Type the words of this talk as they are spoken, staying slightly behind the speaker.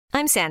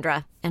I'm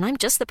Sandra, and I'm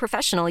just the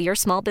professional your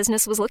small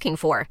business was looking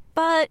for.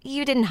 But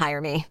you didn't hire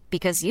me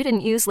because you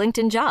didn't use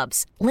LinkedIn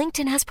Jobs.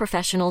 LinkedIn has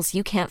professionals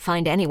you can't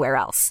find anywhere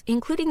else,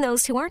 including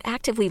those who aren't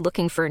actively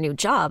looking for a new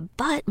job,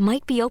 but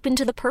might be open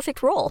to the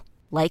perfect role,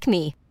 like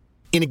me.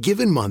 In a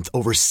given month,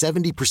 over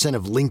 70%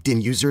 of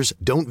LinkedIn users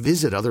don't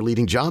visit other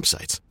leading job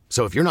sites.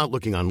 So if you're not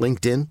looking on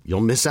LinkedIn,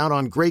 you'll miss out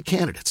on great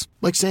candidates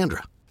like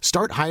Sandra.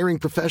 Start hiring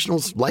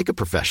professionals like a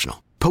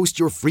professional. Post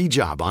your free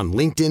job on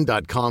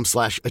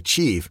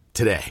linkedin.com/achieve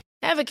today.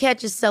 Ever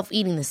catch yourself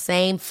eating the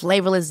same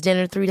flavorless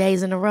dinner 3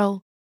 days in a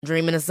row?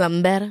 Dreaming of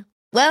something better?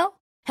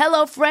 Well,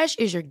 HelloFresh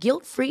is your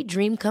guilt-free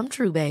dream come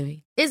true,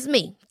 baby. It's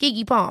me,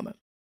 Keke Palmer.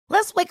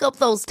 Let's wake up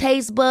those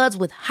taste buds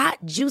with hot,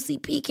 juicy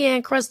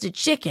pecan-crusted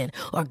chicken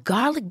or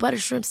garlic butter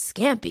shrimp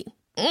scampi.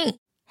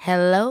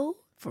 Hello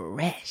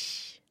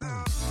Fresh.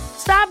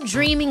 Stop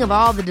dreaming of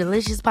all the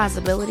delicious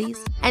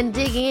possibilities and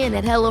dig in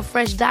at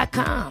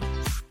HelloFresh.com.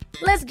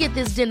 Let's get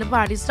this dinner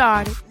party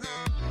started.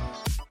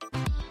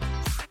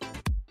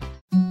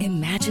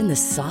 Imagine the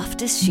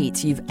softest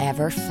sheets you've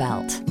ever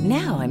felt.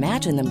 Now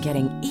imagine them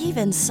getting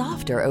even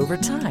softer over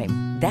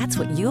time. That's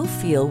what you'll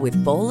feel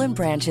with Boll &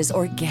 Branch's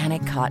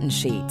organic cotton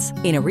sheets.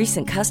 In a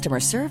recent customer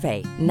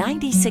survey,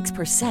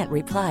 96%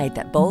 replied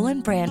that Boll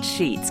 & Branch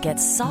sheets get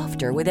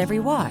softer with every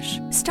wash.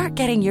 Start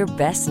getting your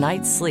best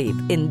night's sleep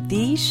in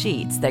these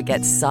sheets that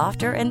get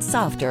softer and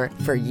softer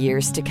for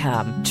years to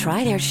come.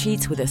 Try their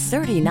sheets with a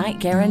 30-night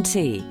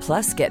guarantee.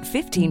 Plus, get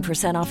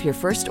 15% off your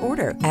first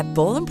order at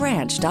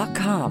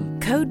bollandbranch.com.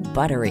 Code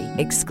BUTTERY.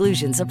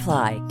 Exclusions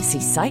apply. See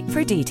site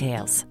for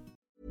details.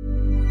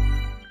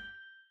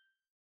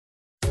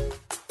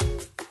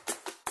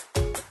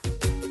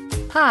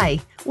 Hi,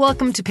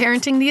 welcome to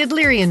Parenting the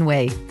Adlerian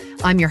Way.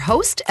 I'm your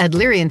host,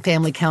 Adlerian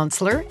family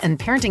counselor and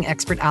parenting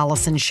expert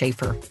Allison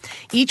Schaefer.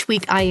 Each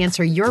week, I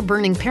answer your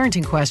burning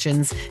parenting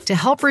questions to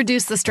help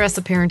reduce the stress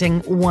of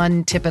parenting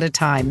one tip at a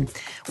time.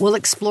 We'll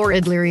explore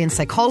Adlerian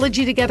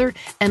psychology together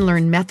and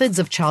learn methods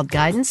of child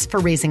guidance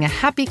for raising a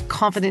happy,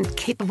 confident,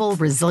 capable,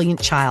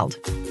 resilient child.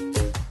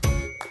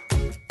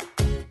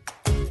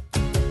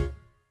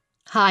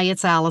 Hi,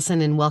 it's Allison,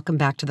 and welcome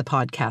back to the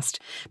podcast.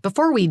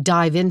 Before we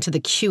dive into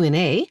the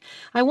Q&A,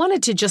 I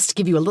wanted to just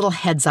give you a little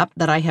heads up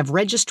that I have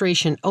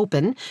registration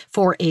open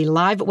for a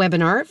live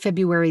webinar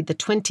February the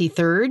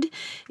 23rd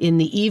in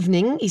the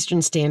evening,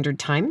 Eastern Standard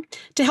Time,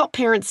 to help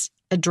parents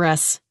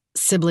address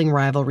sibling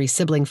rivalry,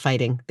 sibling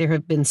fighting. There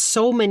have been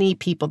so many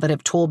people that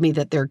have told me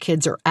that their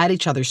kids are at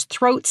each other's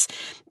throats.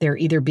 They're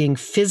either being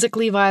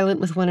physically violent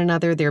with one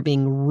another, they're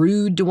being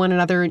rude to one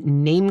another,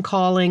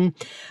 name-calling,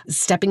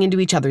 stepping into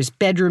each other's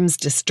bedrooms,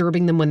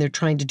 disturbing them when they're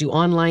trying to do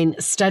online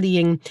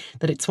studying,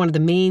 that it's one of the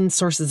main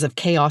sources of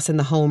chaos in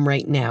the home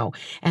right now.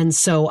 And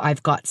so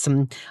I've got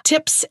some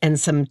tips and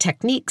some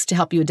techniques to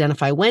help you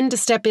identify when to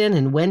step in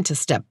and when to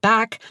step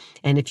back.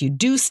 And if you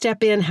do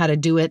step in, how to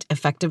do it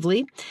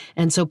effectively.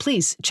 And so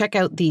please check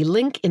out the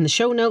link in the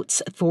show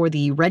notes for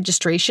the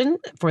registration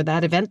for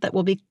that event that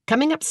will be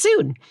coming up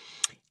soon.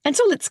 And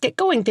so let's get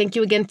going. Thank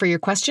you again for your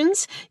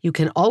questions. You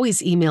can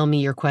always email me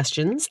your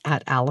questions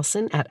at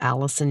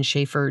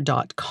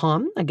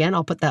allison@allisonschaefer.com. Again,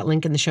 I'll put that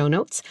link in the show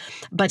notes.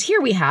 But here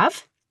we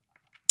have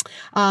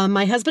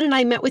my husband and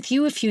I met with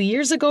you a few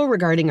years ago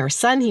regarding our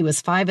son. He was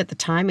 5 at the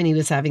time and he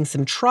was having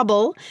some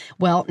trouble.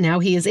 Well, now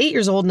he is 8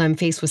 years old and I'm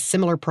faced with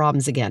similar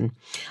problems again.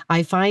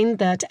 I find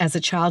that as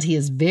a child, he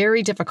is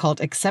very difficult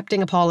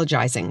accepting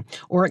apologizing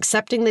or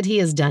accepting that he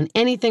has done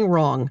anything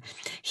wrong.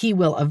 He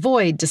will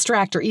avoid,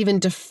 distract, or even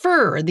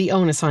defer the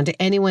onus onto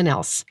anyone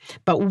else,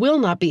 but will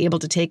not be able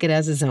to take it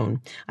as his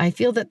own. I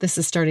feel that this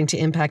is starting to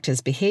impact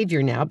his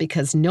behavior now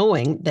because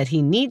knowing that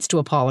he needs to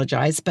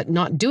apologize but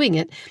not doing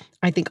it,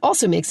 I think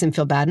also makes him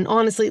feel bad, and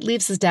honestly, it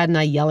leaves his dad and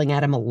I yelling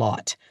at him a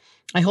lot.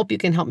 I hope you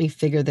can help me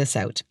figure this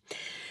out.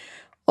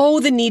 Oh,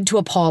 the need to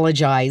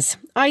apologize.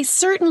 I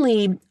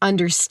certainly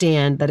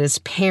understand that as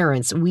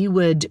parents, we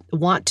would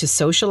want to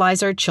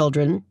socialize our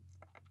children,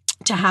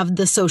 to have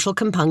the social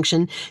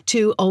compunction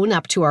to own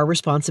up to our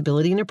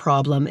responsibility in a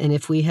problem. And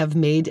if we have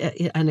made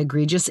an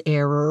egregious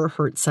error or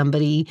hurt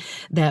somebody,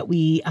 that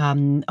we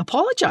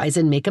apologize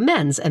and make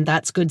amends. And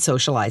that's good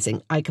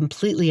socializing. I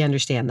completely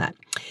understand that.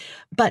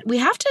 But we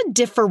have to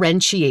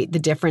differentiate the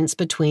difference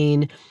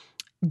between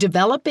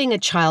developing a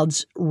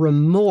child's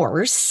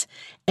remorse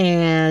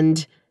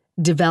and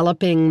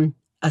developing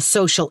a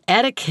social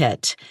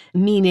etiquette,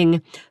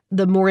 meaning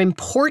the more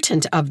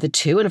important of the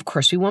two, and of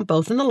course we want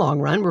both in the long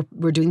run,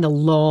 we're doing the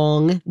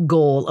long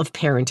goal of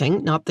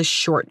parenting, not the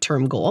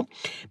short-term goal,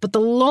 but the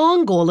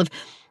long goal of,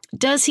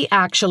 does he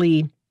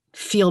actually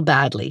feel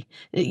badly?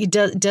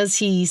 Does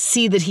he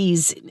see that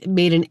he's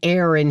made an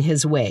error in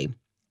his way?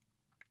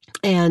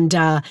 And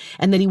that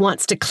he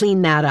wants to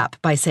clean that up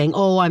by saying,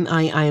 "Oh,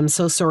 I am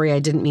so sorry, I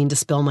didn't mean to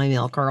spill my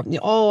milk," or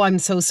 "Oh, I'm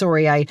so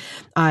sorry, I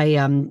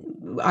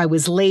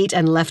was late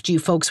and left you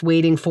folks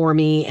waiting for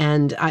me,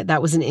 and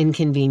that was an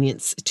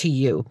inconvenience to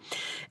you."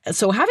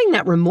 So having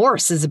that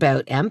remorse is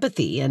about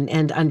empathy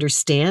and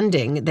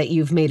understanding that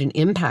you've made an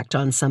impact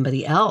on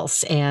somebody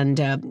else, and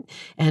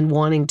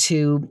wanting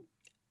to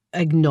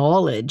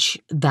acknowledge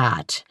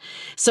that.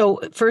 So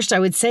first I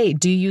would say,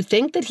 do you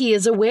think that he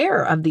is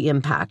aware of the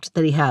impact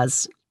that he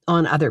has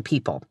on other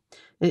people?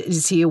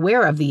 Is he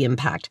aware of the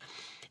impact?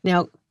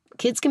 Now,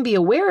 kids can be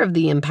aware of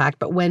the impact,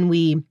 but when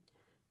we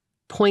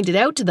point it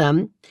out to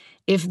them,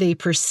 if they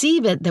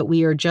perceive it that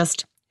we are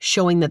just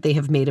showing that they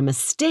have made a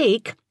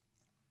mistake,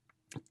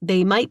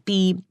 they might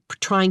be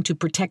trying to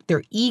protect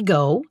their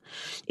ego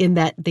in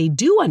that they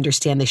do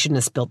understand they shouldn't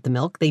have spilt the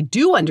milk. They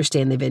do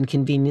understand they've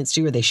inconvenienced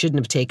you or they shouldn't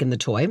have taken the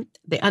toy.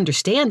 They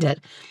understand it,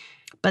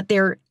 but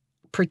they're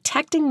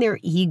protecting their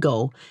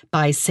ego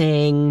by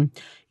saying,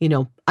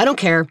 I don't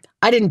care.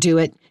 I didn't do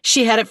it.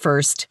 She had it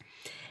first.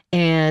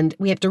 And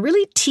we have to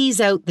really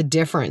tease out the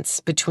difference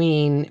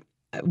between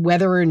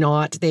whether or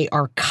not they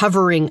are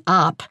covering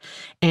up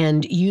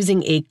and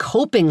using a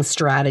coping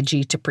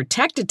strategy to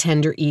protect a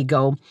tender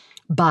ego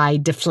by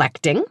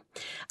deflecting,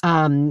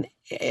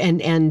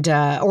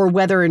 or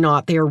whether or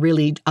not they are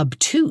really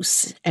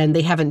obtuse and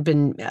they haven't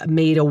been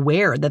made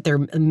aware that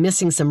they're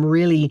missing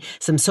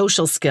some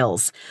social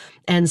skills.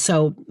 And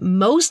so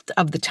most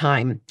of the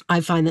time,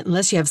 I find that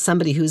unless you have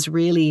somebody who's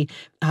really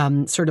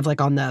sort of like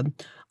on the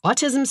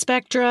autism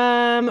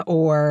spectrum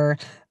or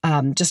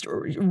just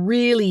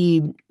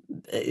really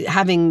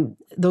having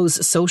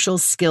those social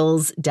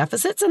skills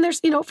deficits. And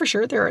there's, for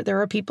sure, there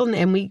are people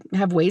and we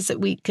have ways that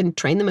we can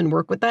train them and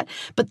work with that.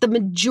 But the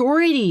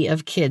majority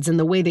of kids and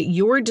the way that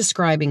you're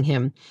describing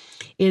him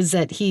is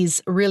that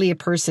he's really a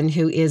person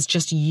who is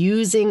just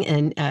using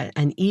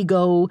an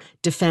ego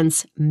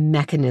defense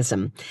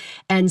mechanism.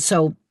 And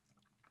so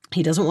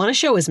he doesn't want to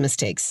show his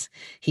mistakes.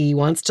 He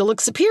wants to look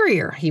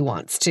superior. He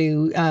wants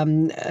to,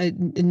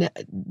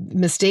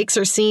 mistakes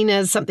are seen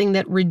as something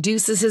that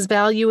reduces his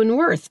value and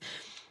worth.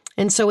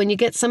 And so when you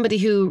get somebody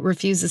who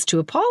refuses to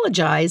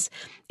apologize,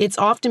 it's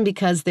often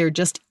because they're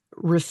just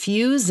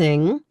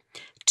refusing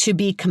to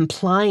be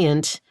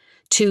compliant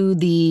to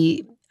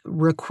the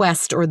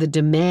request or the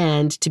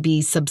demand to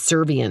be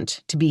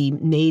subservient, to be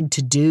made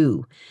to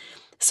do.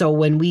 So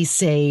when we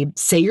say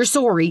you're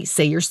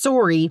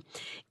sorry,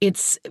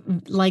 it's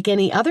like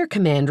any other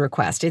command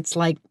request. It's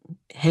like,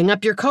 hang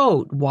up your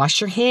coat,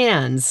 wash your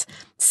hands,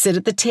 sit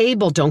at the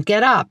table, don't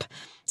get up.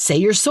 Say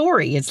you're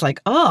sorry. It's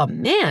like, oh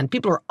man,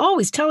 people are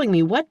always telling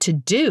me what to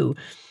do.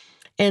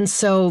 And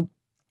so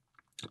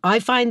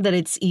I find that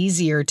it's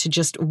easier to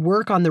just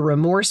work on the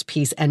remorse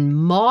piece and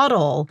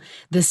model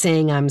the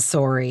saying I'm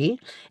sorry.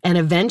 And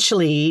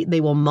eventually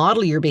they will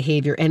model your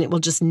behavior and it will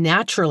just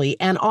naturally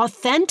and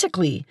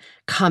authentically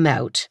come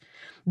out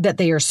that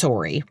they are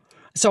sorry.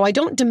 So I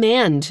don't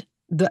demand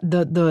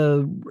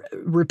the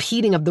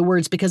repeating of the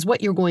words, because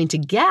what you're going to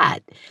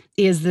get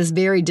is this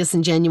very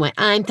disingenuous,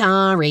 I'm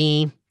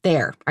sorry.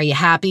 There, are you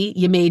happy?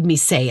 You made me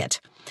say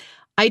it.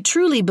 I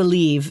truly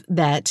believe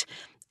that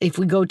if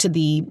we go to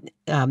the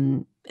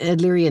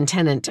Adlerian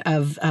tenet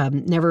of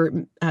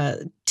never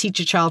teach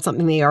a child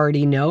something they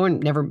already know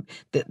and never,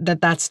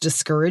 that's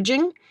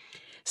discouraging.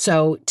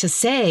 So to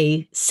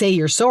say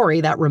you're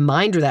sorry, that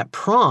reminder, that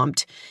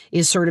prompt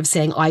is sort of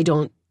saying, I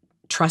don't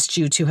trust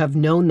you to have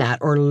known that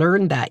or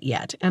learned that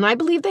yet. And I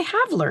believe they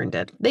have learned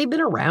it. They've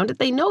been around it.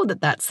 They know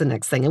that that's the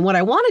next thing. And what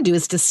I want to do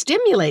is to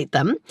stimulate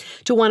them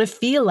to want to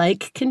feel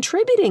like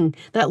contributing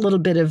that little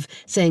bit of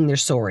saying they're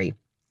sorry.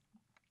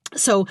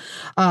 So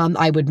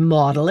I would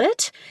model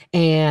it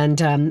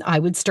and I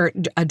would start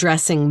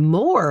addressing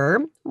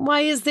more.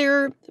 Why is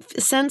their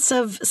sense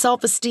of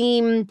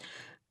self-esteem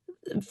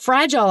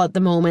fragile at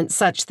the moment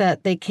such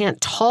that they can't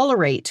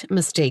tolerate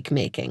mistake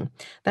making?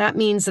 That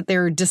means that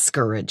they're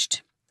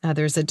discouraged.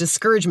 There's a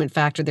discouragement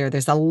factor there.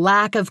 There's a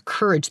lack of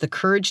courage, the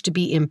courage to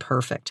be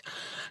imperfect.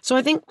 So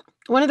I think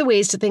one of the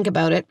ways to think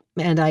about it,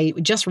 and I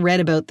just read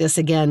about this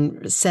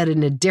again, said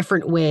in a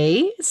different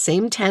way,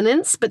 same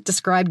tenets, but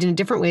described in a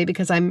different way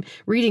because I'm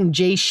reading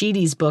Jay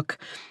Sheedy's book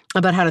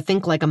about how to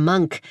think like a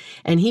monk.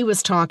 And he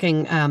was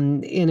talking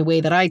in a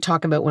way that I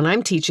talk about when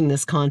I'm teaching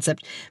this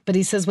concept. But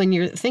he says when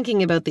you're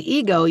thinking about the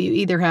ego, you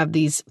either have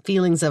these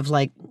feelings of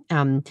like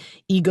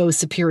ego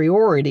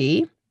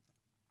superiority,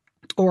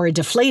 or a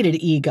deflated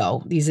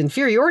ego, these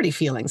inferiority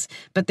feelings,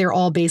 but they're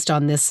all based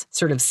on this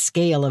sort of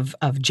scale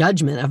of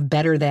judgment of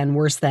better than,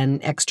 worse than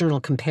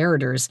external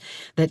comparators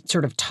that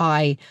sort of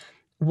tie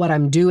what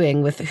I'm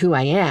doing with who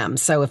I am.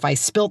 So if I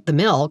spilt the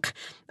milk,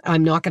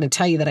 I'm not going to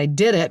tell you that I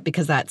did it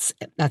because that's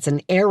an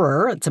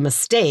error, it's a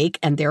mistake,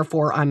 and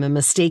therefore I'm a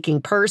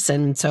mistaking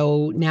person.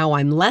 So now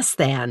I'm less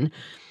than.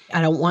 I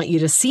don't want you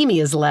to see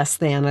me as less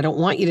than. I don't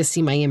want you to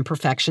see my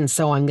imperfections.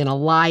 So I'm going to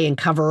lie and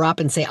cover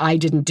up and say I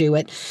didn't do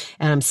it.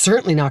 And I'm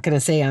certainly not going to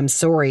say I'm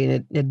sorry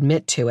and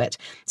admit to it.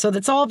 So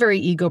that's all very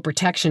ego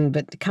protection,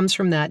 but it comes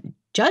from that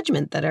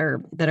judgment that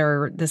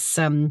are this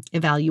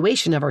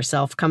evaluation of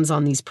ourselves comes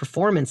on these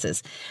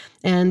performances.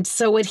 And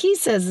so what he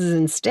says is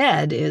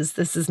instead is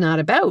this is not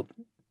about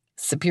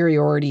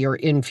superiority or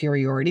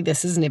inferiority.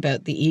 This isn't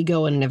about the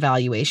ego and an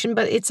evaluation,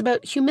 but it's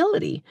about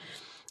humility.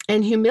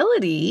 And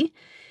humility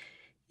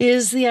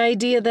is the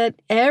idea that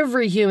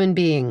every human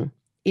being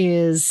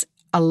is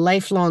a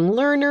lifelong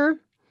learner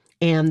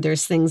And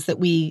there's things that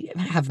we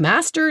have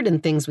mastered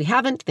and things we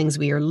haven't, things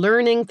we are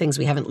learning, things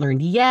we haven't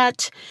learned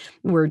yet.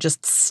 We're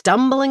just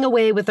stumbling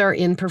away with our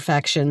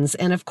imperfections.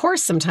 And of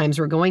course, sometimes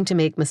we're going to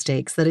make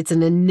mistakes, that it's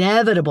an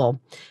inevitable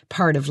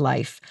part of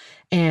life.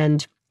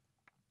 And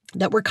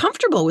that we're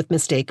comfortable with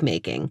mistake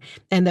making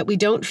and that we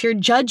don't fear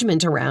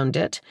judgment around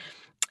it.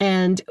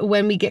 And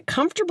when we get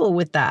comfortable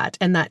with that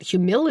and that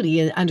humility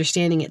and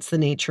understanding it's the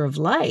nature of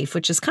life,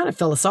 which is kind of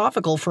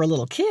philosophical for a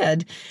little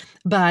kid,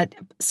 but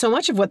so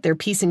much of what they're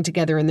piecing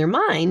together in their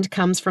mind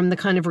comes from the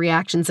kind of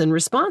reactions and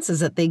responses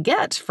that they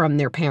get from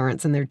their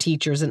parents and their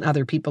teachers and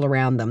other people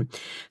around them.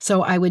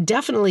 So I would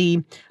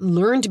definitely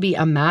learn to be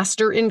a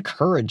master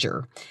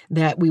encourager,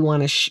 that we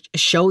want to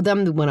show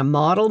them, we want to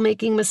model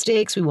making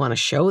mistakes, we want to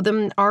show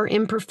them our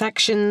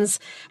imperfections,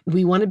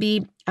 we want to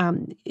be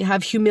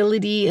have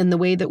humility in the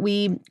way that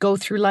we go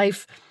through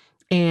life,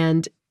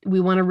 and we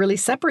want to really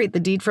separate the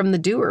deed from the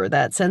doer.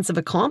 That sense of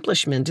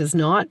accomplishment is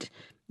not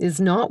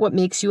what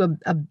makes you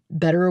a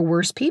better or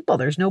worse people.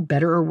 There's no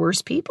better or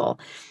worse people.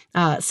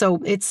 So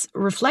it's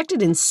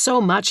reflected in so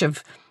much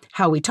of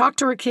how we talk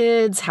to our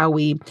kids, how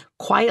we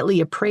quietly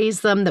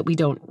appraise them that we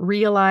don't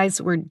realize.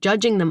 We're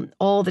judging them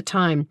all the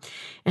time.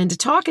 And to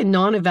talk in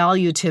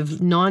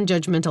non-evaluative,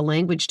 non-judgmental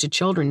language to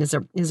children is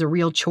a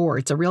real chore.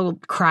 It's a real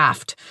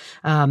craft.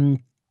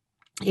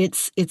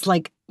 It's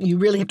like you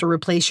really have to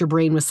replace your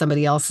brain with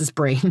somebody else's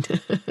brain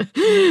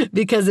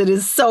because it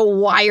is so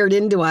wired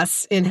into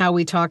us in how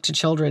we talk to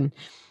children.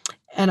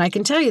 And I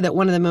can tell you that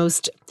one of the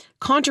most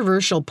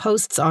controversial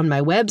posts on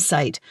my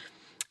website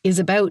is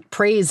about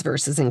praise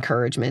versus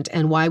encouragement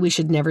and why we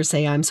should never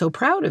say, "I'm so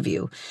proud of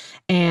you."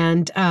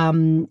 And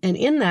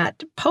in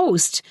that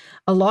post,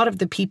 a lot of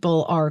the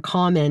people are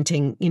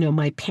commenting,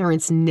 my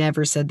parents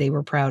never said they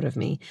were proud of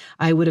me.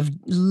 I would have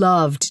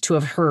loved to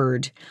have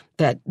heard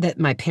that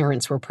my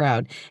parents were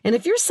proud. And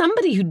if you're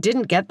somebody who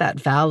didn't get that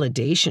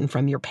validation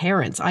from your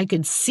parents, I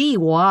could see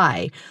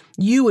why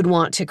you would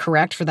want to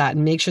correct for that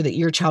and make sure that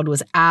your child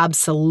was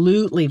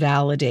absolutely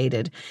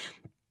validated.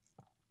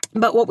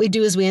 But what we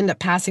do is we end up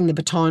passing the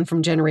baton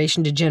from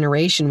generation to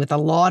generation with a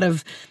lot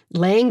of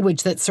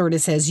language that sort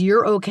of says,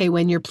 you're okay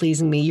when you're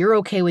pleasing me. You're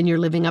okay when you're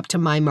living up to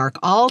my mark.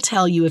 I'll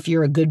tell you if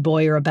you're a good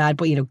boy or a bad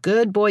boy.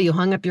 Good boy, you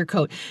hung up your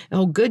coat.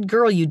 Oh, good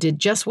girl, you did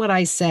just what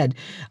I said.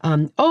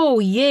 Oh,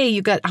 yay,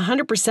 you got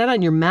 100%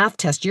 on your math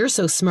test. You're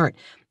so smart.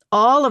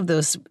 All of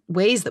those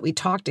ways that we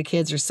talk to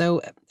kids are so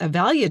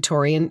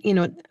evaluatory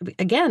and,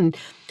 again,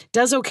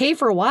 does okay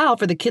for a while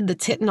for the kid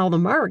that's hitting all the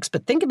marks.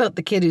 But think about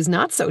the kid who's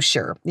not so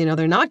sure.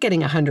 They're not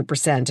getting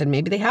 100% and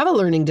maybe they have a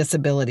learning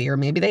disability or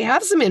maybe they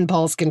have some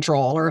impulse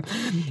control or,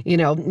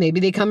 maybe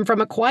they come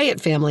from a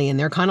quiet family and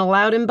they're kind of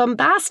loud and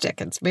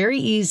bombastic. It's very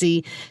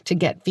easy to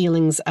get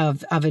feelings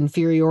of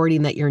inferiority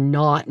and that you're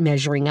not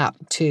measuring up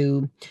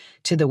to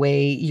the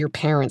way your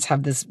parents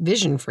have this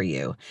vision for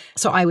you.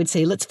 So I would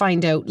say, let's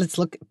find out, let's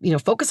look,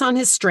 focus on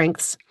his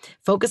strengths,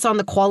 focus on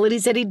the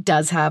qualities that he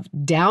does have,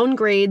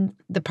 downgrade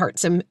the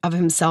parts of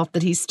himself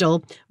that he's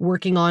still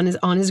working on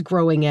his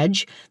growing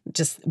edge.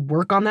 Just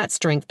work on that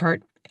strength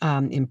part.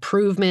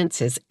 Improvements,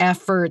 his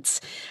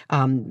efforts,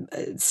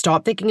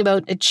 stop thinking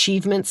about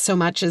achievements so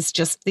much as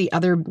just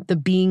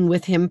the being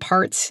with him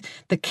parts,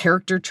 the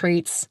character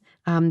traits,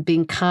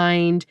 being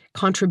kind,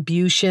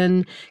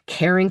 contribution,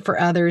 caring for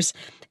others,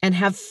 and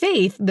have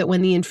faith that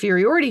when the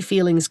inferiority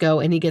feelings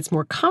go and he gets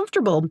more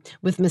comfortable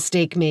with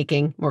mistake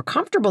making, more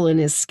comfortable in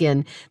his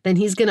skin, then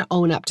he's going to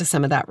own up to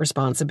some of that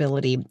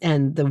responsibility.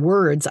 And the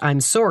words,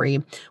 "I'm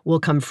sorry," will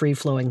come free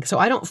flowing. So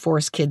I don't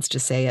force kids to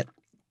say it.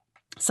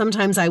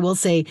 Sometimes I will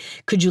say,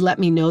 could you let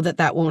me know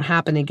that won't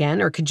happen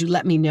again? Or could you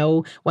let me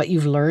know what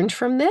you've learned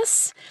from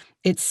this?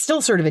 It's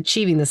still sort of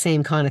achieving the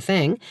same kind of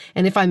thing.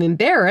 And if I'm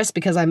embarrassed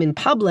because I'm in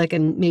public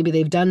and maybe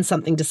they've done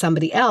something to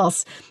somebody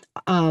else,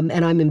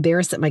 and I'm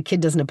embarrassed that my kid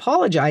doesn't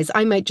apologize,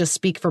 I might just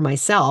speak for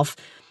myself.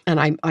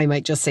 And I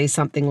might just say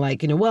something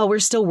like, well, we're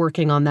still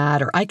working on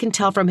that. Or I can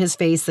tell from his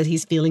face that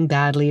he's feeling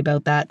badly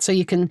about that. So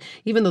you can,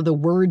 even though the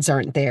words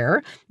aren't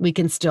there, we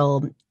can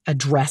still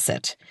address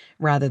it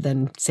rather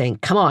than saying,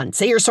 come on,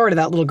 say you're sorry to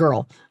that little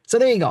girl. So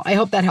there you go. I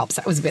hope that helps.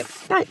 That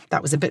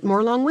was a bit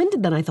more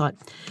long-winded than I thought.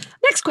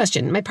 Next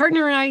question. My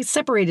partner and I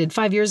separated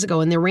 5 years ago,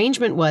 and the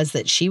arrangement was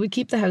that she would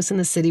keep the house in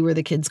the city where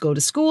the kids go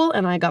to school,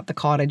 and I got the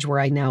cottage where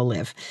I now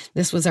live.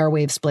 This was our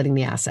way of splitting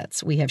the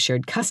assets. We have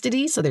shared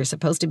custody, so they're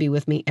supposed to be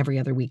with me every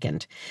other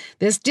weekend.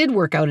 This did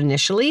work out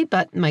initially,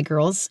 but my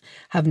girls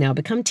have now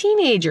become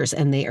teenagers,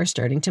 and they are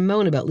starting to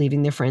moan about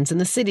leaving their friends in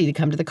the city to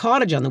come to the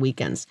cottage on the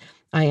weekends.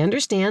 I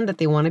understand that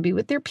they want to be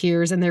with their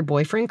peers and their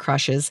boyfriend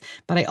crushes,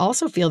 but I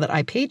also feel that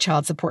I pay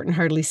child support and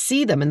hardly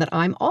see them and that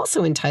I'm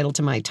also entitled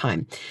to my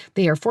time.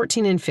 They are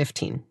 14 and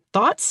 15.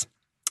 Thoughts?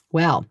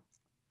 Well,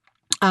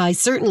 I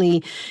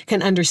certainly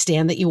can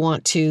understand that you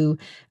want to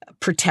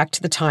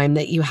protect the time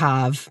that you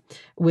have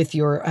with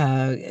your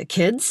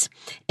kids.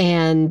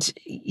 And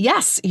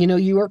yes,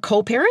 you are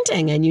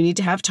co-parenting and you need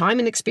to have time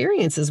and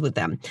experiences with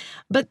them.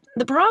 But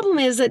the problem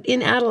is that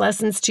in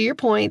adolescence, to your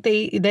point,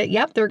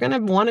 they're going to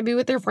want to be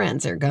with their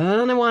friends. They're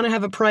going to want to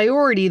have a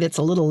priority that's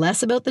a little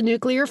less about the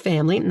nuclear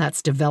family, and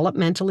that's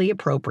developmentally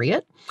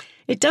appropriate.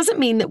 It doesn't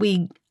mean that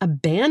we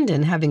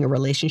abandon having a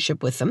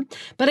relationship with them,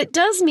 but it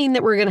does mean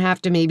that we're going to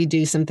have to maybe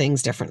do some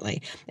things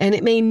differently. And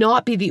it may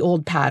not be the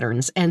old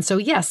patterns. And so,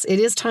 yes, it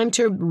is time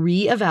to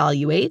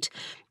reevaluate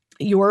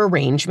your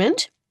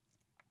arrangement.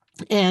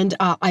 And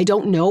I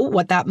don't know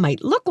what that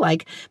might look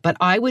like, but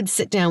I would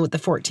sit down with the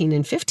 14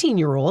 and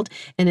 15-year-old,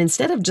 and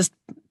instead of just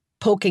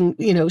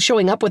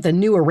showing up with a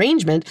new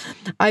arrangement,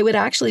 I would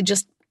actually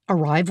just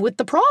arrive with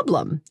the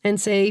problem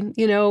and say,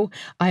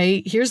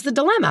 here's the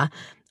dilemma.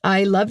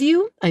 I love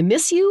you. I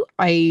miss you.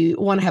 I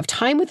want to have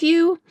time with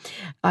you.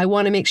 I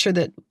want to make sure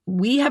that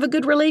we have a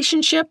good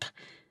relationship.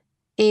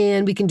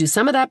 And we can do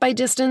some of that by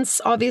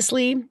distance,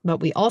 obviously, but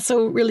we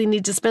also really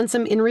need to spend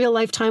some in real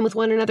life time with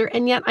one another.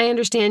 And yet I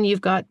understand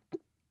you've got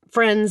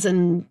friends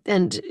and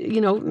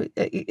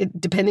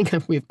depending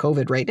on, we have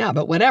COVID right now,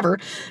 but whatever,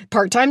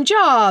 part-time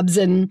jobs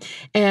and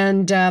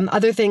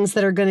other things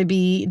that are going to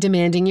be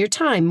demanding your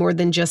time more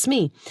than just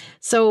me.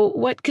 So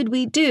what could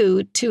we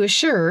do to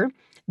assure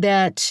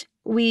that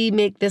we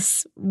make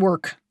this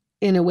work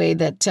in a way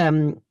that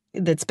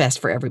that's best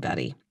for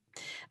everybody?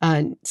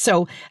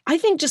 So I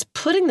think just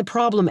putting the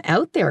problem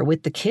out there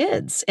with the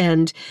kids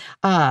and,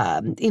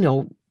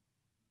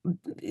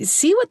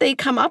 see what they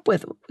come up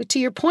with. To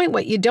your point,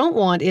 what you don't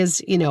want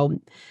is,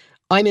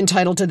 I'm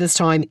entitled to this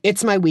time.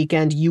 It's my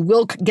weekend. You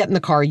will get in the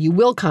car. You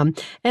will come.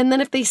 And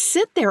then if they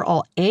sit there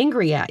all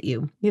angry at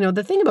you,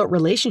 the thing about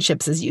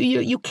relationships is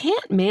you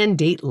can't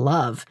mandate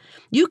love.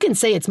 You can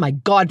say it's my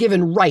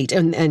God-given right,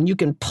 and you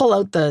can pull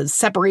out the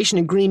separation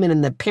agreement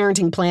and the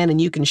parenting plan,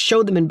 and you can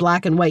show them in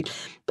black and white.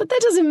 But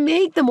that doesn't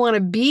make them want to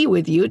be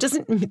with you. It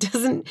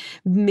doesn't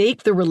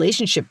make the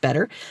relationship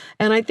better.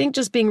 And I think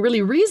just being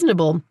really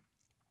reasonable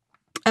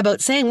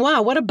about saying,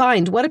 wow, what a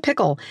bind, what a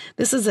pickle.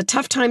 This is a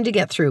tough time to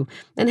get through.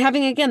 And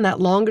having, again, that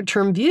longer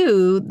term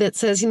view that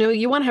says,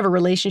 you want to have a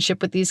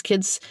relationship with these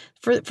kids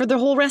for the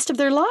whole rest of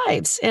their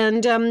lives.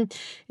 And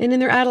in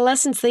their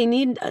adolescence, they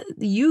need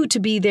you to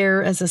be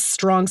there as a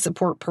strong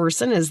support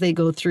person as they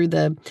go through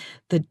the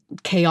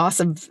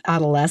chaos of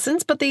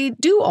adolescence, but they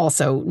do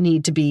also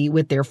need to be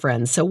with their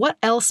friends. So what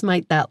else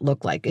might that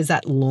look like? Is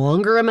that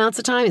longer amounts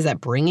of time? Is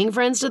that bringing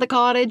friends to the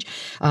cottage?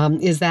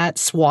 Is that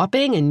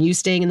swapping and you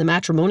staying in the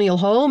matrimonial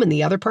home and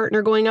the other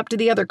partner going up to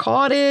the other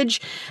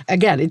cottage?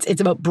 Again,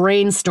 it's about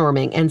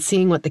brainstorming and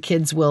seeing what the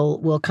kids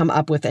will come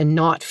up with and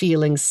not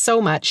feeling so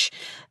much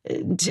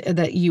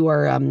that you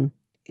are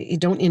you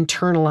don't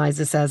internalize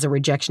this as a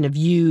rejection of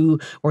you,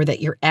 or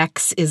that your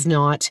ex is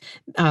not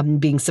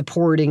being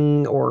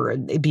supporting or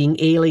being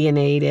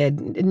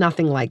alienated.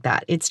 Nothing like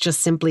that. It's just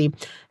simply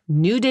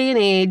new day and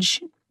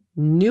age.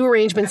 New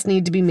arrangements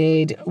need to be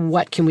made.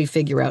 What can we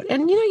figure out?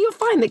 And, you'll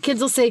find that kids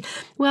will say,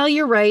 well,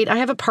 you're right. I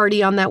have a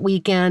party on that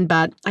weekend,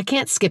 but I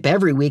can't skip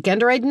every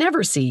weekend or I'd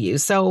never see you.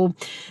 So,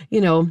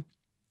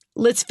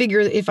 let's figure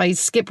if I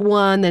skip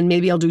one, then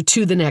maybe I'll do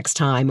two the next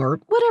time, or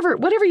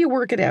whatever you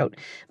work it out.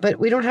 But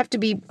we don't have to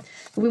we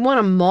want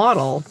to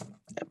model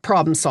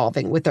problem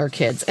solving with our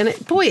kids. And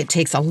it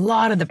takes a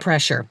lot of the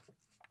pressure.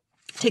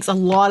 It takes a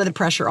lot of the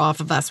pressure off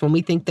of us when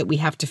we think that we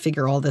have to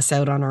figure all this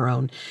out on our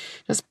own.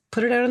 Just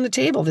put it out on the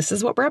table. This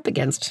is what we're up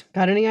against.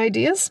 Got any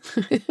ideas?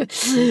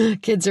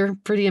 Kids are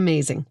pretty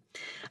amazing.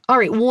 All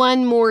right,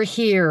 one more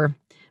here.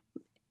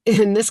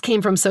 And this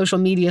came from social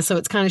media, so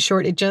it's kind of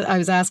short. I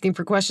was asking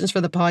for questions for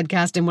the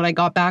podcast, and what I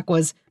got back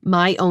was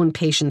my own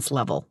patience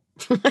level.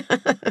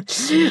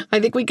 I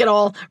think we could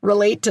all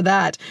relate to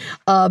that.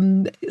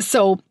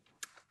 So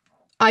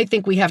I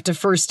think we have to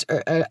first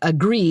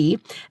agree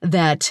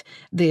that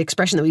the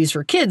expression that we use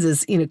for kids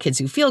is, kids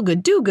who feel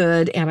good, do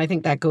good. And I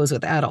think that goes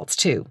with adults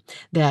too,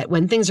 that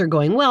when things are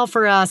going well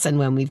for us and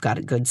when we've got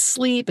a good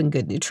sleep and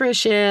good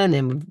nutrition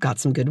and we've got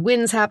some good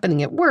wins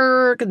happening at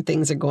work and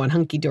things are going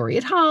hunky-dory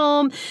at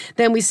home,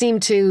 then we seem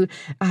to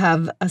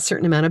have a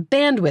certain amount of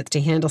bandwidth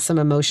to handle some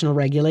emotional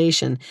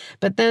regulation.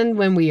 But then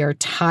when we are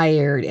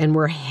tired and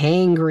we're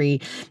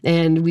hangry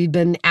and we've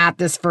been at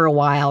this for a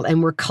while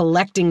and we're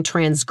collecting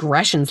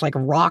transgressions like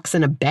rocks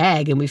in a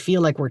bag and we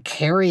feel like we're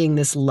carrying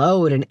this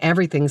load and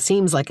everything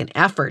seems like an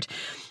effort,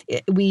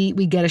 we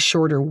get a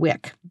shorter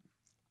wick.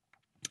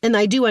 And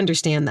I do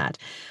understand that.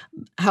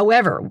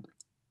 However,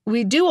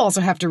 we do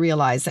also have to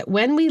realize that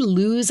when we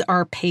lose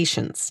our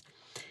patience,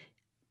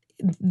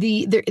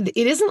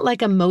 it isn't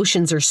like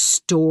emotions are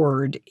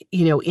stored,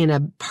 in a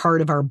part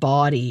of our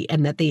body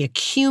and that they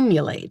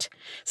accumulate.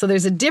 So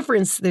there's a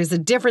difference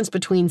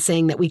between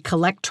saying that we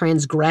collect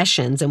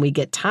transgressions and we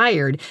get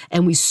tired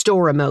and we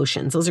store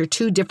emotions. Those are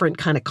two different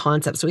kind of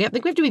concepts. So I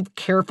think we have to be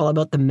careful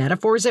about the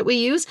metaphors that we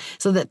use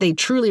so that they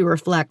truly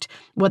reflect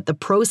what the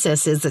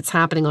process is that's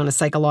happening on a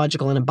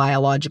psychological and a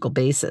biological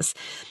basis.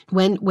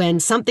 When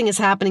something is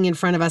happening in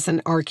front of us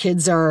and our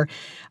kids are,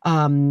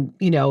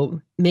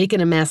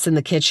 making a mess in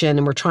the kitchen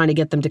and we're trying to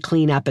get them to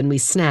clean up and we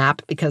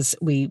snap because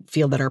we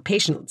feel that our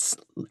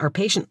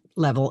patient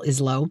level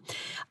is low.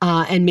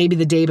 And maybe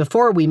the day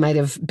before we might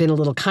have been a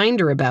little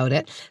kinder about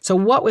it. So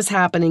what was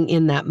happening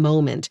in that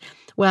moment?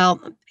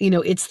 Well,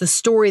 it's the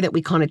story that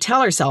we kind of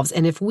tell ourselves.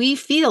 And if we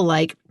feel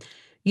like,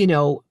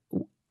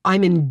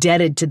 I'm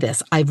indebted to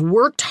this. I've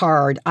worked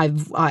hard.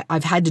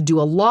 I've had to do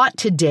a lot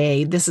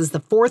today. This is the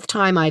 4th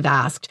time I've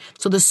asked.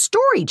 So the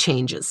story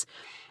changes.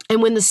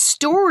 And when the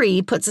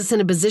story puts us in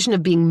a position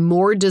of being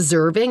more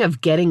deserving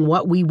of getting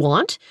what we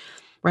want,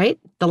 right?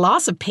 The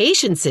loss of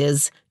patience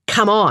is,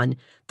 come on,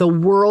 the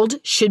world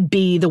should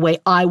be the way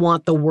I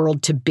want the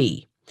world to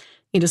be.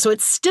 So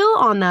it's still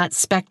on that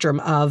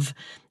spectrum of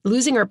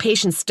losing our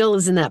patience, still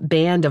is in that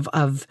band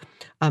of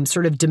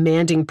sort of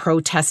demanding,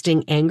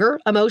 protesting anger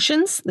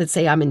emotions that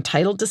say I'm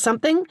entitled to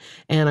something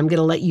and I'm going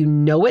to let you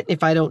know it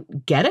if I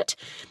don't get it.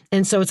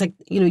 And so it's like,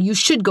 you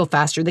should go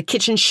faster. The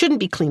kitchen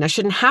shouldn't be clean. I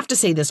shouldn't have to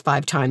say this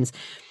 5 times.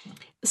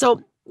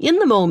 So in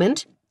the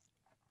moment,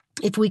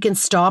 if we can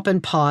stop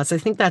and pause, I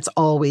think that's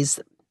always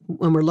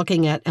when we're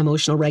looking at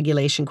emotional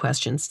regulation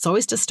questions, it's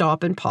always to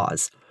stop and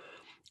pause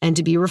and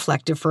to be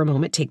reflective for a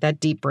moment, take that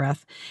deep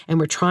breath. And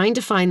we're trying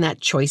to find that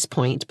choice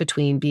point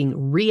between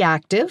being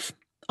reactive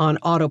on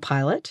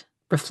autopilot,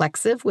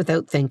 reflexive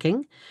without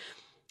thinking,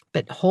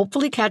 but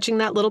hopefully catching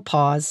that little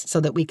pause so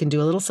that we can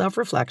do a little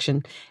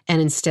self-reflection.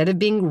 And instead of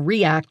being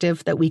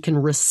reactive, that we can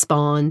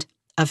respond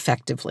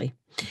effectively.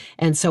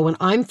 And so when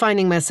I'm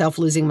finding myself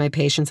losing my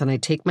patience and I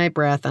take my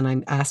breath and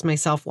I ask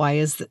myself,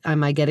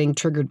 am I getting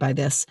triggered by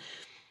this?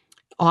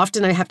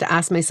 Often I have to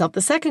ask myself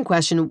the second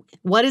question,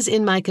 what is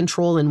in my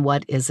control and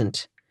what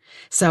isn't?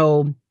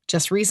 So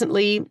just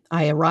recently,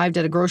 I arrived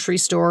at a grocery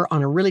store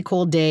on a really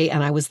cold day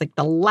and I was like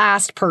the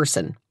last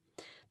person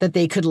that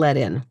they could let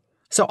in.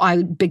 So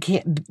I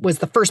was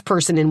the first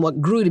person in what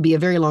grew to be a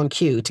very long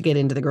queue to get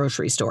into the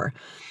grocery store.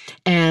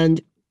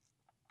 And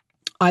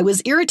I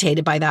was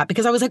irritated by that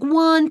because I was like,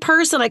 one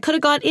person, I could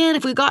have got in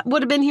if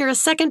would have been here a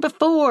second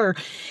before.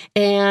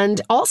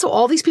 And also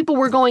all these people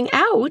were going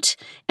out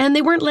and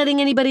they weren't letting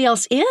anybody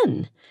else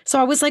in. So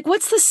I was like,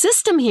 what's the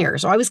system here?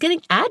 So I was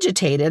getting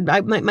agitated.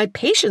 My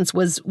patience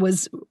was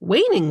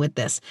waning with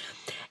this.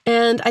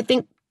 And I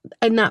think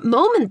in that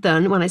moment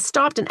then, when I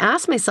stopped and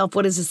asked myself,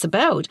 what is this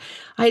about?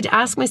 I had to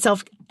ask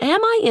myself,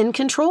 am I in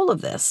control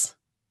of this?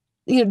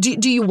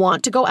 Do you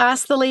want to go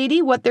ask the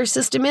lady what their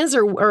system is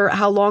or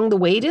how long the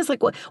wait is?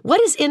 Like,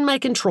 what is in my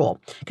control?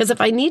 Because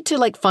if I need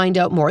to find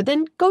out more,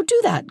 then go do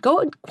that. Go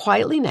and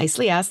quietly,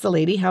 nicely ask the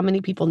lady how many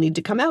people need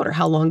to come out or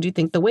how long do you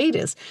think the wait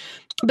is?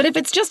 But if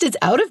it's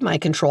out of my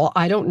control,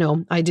 I don't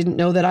know. I didn't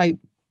know that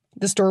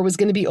the store was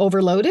going to be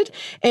overloaded,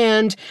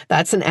 and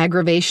that's an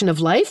aggravation of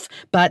life.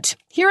 But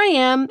here I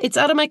am. It's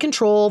out of my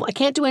control. I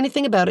can't do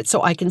anything about it.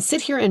 So I can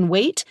sit here and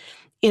wait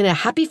in a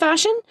happy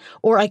fashion,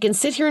 or I can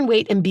sit here and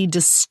wait and be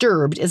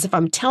disturbed as if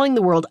I'm telling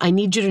the world, I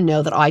need you to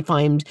know that I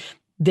find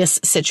this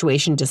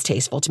situation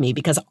distasteful to me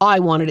because I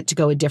wanted it to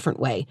go a different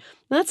way.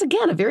 And that's,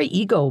 again, a very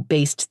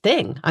ego-based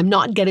thing. I'm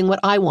not getting what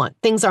I want.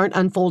 Things aren't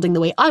unfolding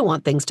the way I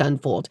want things to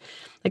unfold.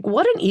 Like,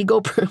 what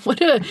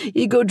an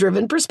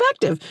ego-driven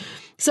perspective.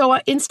 So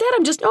instead,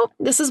 I'm just,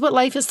 this is what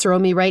life has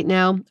thrown me right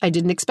now. I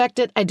didn't expect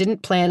it. I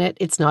didn't plan it.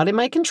 It's not in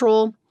my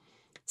control.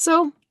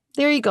 So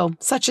there you go.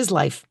 Such is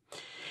life.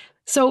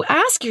 So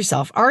ask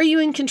yourself, are you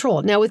in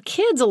control? Now, with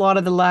kids, a lot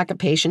of the lack of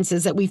patience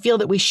is that we feel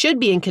that we should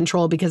be in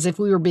control because if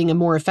we were being a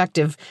more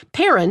effective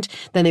parent,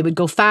 then they would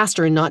go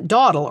faster and not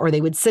dawdle, or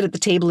they would sit at the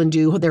table and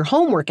do their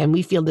homework. And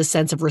we feel this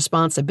sense of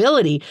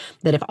responsibility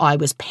that if I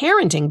was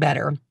parenting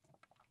better,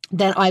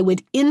 then I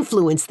would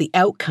influence the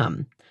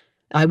outcome.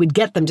 I would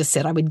get them to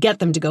sit. I would get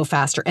them to go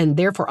faster. And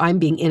therefore, I'm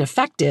being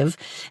ineffective.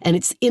 And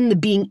it's in the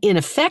being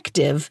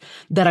ineffective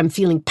that I'm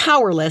feeling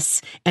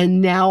powerless.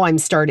 And now I'm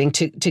starting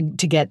to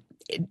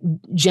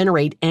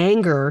generate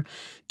anger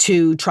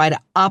to try to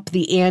up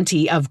the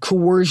ante of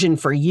coercion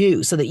for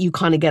you so that you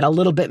kind of get a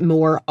little bit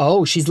more,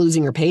 she's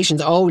losing her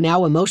patience.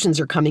 Now emotions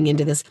are coming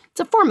into this. It's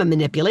a form of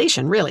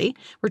manipulation, really.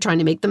 We're trying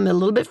to make them a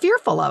little bit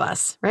fearful of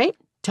us, right?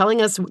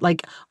 Telling us,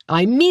 like,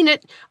 I mean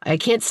it, I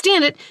can't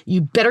stand it,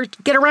 you better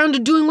get around to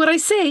doing what I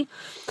say.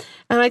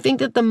 And I think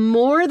that the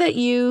more that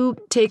you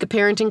take a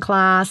parenting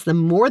class, the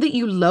more that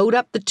you load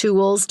up the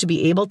tools to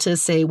be able to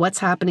say, what's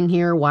happening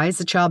here? Why is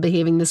the child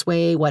behaving this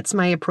way? What's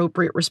my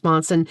appropriate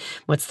response? And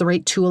what's the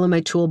right tool in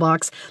my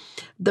toolbox?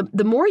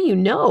 The more you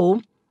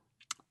know,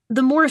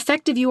 the more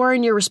effective you are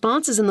in your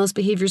responses and those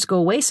behaviors go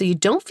away. So you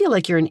don't feel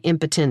like you're an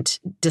impotent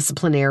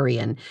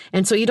disciplinarian.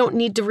 And so you don't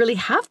need to really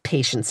have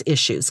patience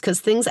issues because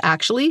things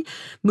actually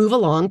move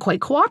along quite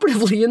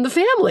cooperatively in the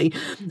family.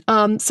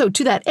 So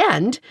to that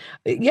end,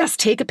 yes,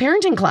 take a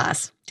parenting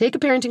class. Take a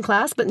parenting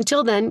class. But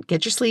until then,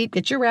 get your sleep,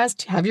 get your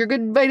rest, have your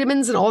good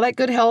vitamins and all that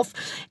good health,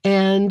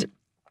 and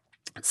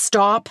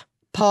stop,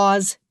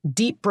 pause,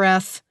 deep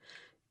breath,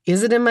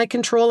 Is it in my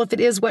control? If it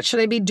is, what should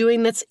I be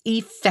doing that's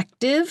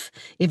effective?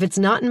 If it's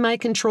not in my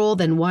control,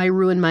 then why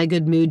ruin my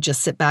good mood?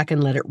 Just sit back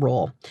and let it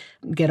roll.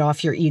 Get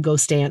off your ego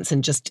stance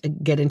and just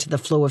get into the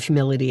flow of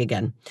humility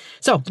again.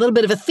 So a little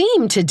bit of a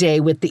theme today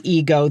with the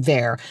ego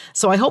there.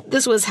 So I hope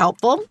this was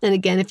helpful. And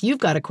again, if you've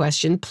got a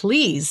question,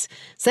 please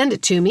send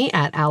it to me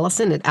at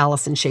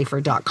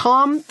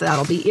Allison@AllisonSchafer.com.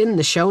 That'll be in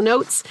the show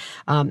notes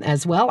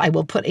as well. I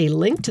will put a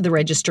link to the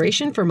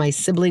registration for my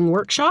sibling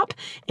workshop.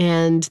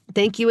 And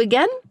thank you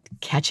again.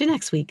 Catch you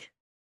next week.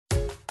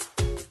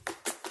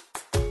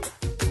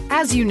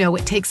 As you know,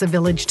 it takes a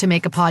village to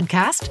make a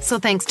podcast, so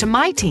thanks to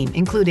my team,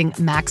 including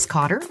Max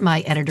Cotter,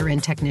 my editor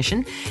and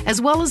technician, as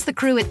well as the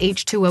crew at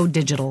H2O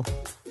Digital.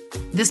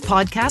 This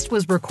podcast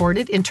was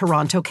recorded in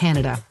Toronto,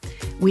 Canada.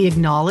 We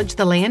acknowledge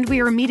the land we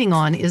are meeting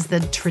on is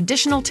the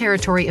traditional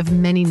territory of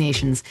many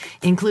nations,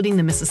 including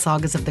the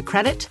Mississaugas of the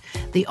Credit,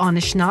 the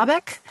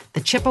Anishinaabeg,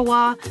 the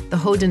Chippewa, the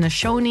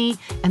Haudenosaunee,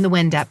 and the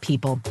Wendat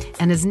people,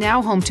 and is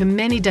now home to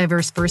many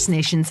diverse First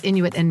Nations,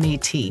 Inuit, and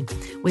Métis.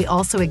 We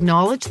also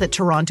acknowledge that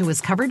Toronto is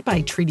covered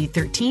by Treaty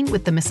 13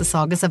 with the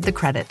Mississaugas of the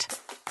Credit.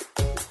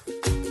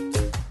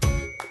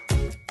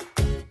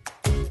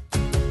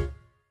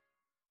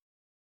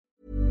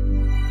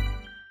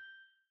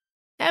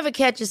 Ever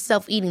catch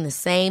yourself eating the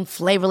same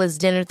flavorless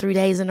dinner 3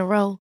 days in a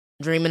row?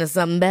 Dreaming of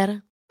something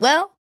better?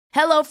 Well,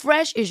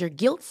 HelloFresh is your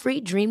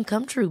guilt-free dream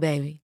come true,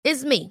 baby.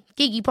 It's me,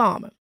 Keke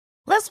Palmer.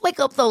 Let's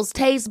wake up those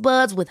taste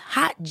buds with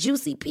hot,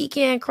 juicy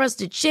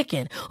pecan-crusted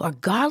chicken or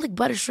garlic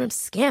butter shrimp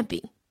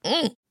scampi.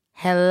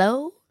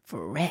 Hello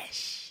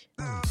Fresh.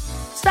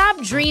 Stop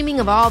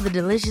dreaming of all the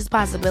delicious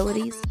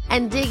possibilities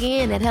and dig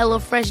in at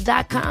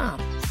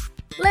HelloFresh.com.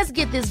 Let's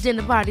get this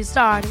dinner party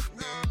started.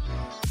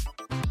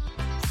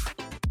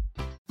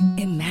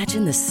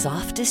 Imagine the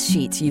softest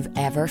sheets you've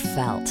ever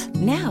felt.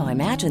 Now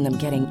imagine them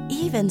getting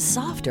even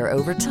softer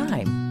over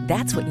time.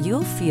 That's what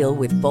you'll feel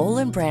with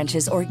Boll &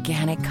 Branch's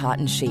organic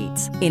cotton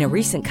sheets. In a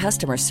recent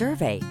customer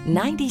survey,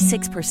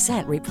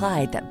 96%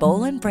 replied that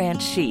Boll &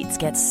 Branch sheets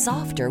get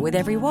softer with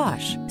every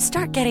wash.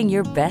 Start getting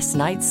your best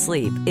night's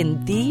sleep in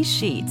these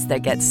sheets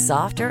that get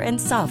softer and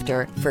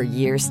softer for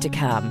years to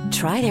come.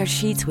 Try their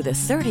sheets with a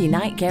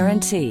 30-night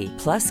guarantee.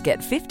 Plus, get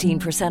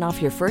 15% off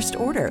your first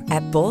order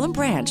at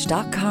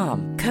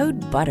bollandbranch.com. Code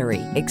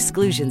BUTTERY.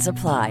 Exclusions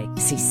apply.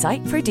 See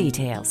site for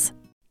details.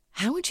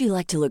 How would you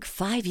like to look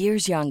 5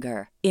 years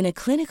younger? In a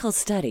clinical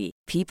study,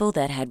 people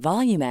that had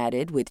volume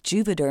added with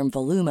Juvederm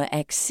Voluma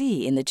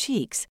XC in the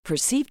cheeks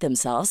perceived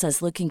themselves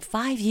as looking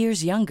 5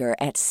 years younger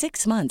at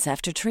 6 months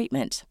after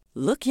treatment.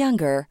 Look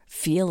younger,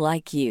 feel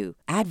like you.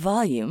 Add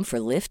volume for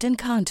lift and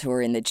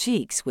contour in the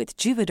cheeks with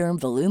Juvederm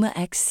Voluma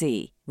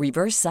XC.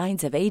 Reverse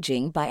signs of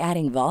aging by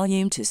adding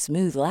volume to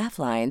smooth laugh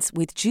lines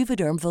with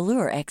Juvederm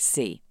Volure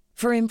XC.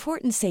 For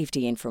important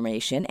safety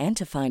information and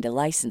to find a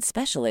licensed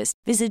specialist,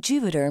 visit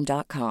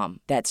Juvederm.com.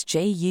 That's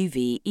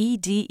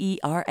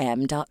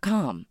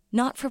JUVEDERM.com.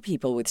 Not for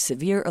people with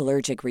severe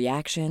allergic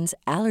reactions,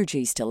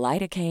 allergies to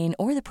lidocaine,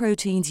 or the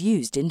proteins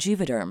used in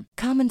Juvederm.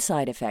 Common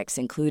side effects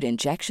include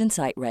injection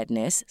site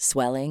redness,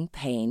 swelling,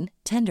 pain,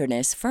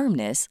 tenderness,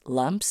 firmness,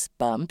 lumps,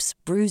 bumps,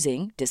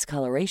 bruising,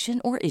 discoloration,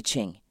 or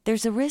itching.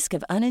 There's a risk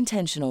of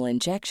unintentional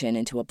injection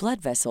into a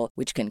blood vessel,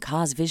 which can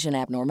cause vision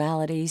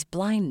abnormalities,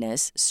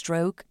 blindness,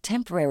 stroke,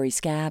 temporary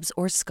scabs,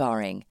 or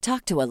scarring.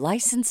 Talk to a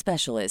licensed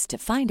specialist to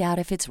find out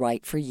if it's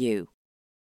right for you.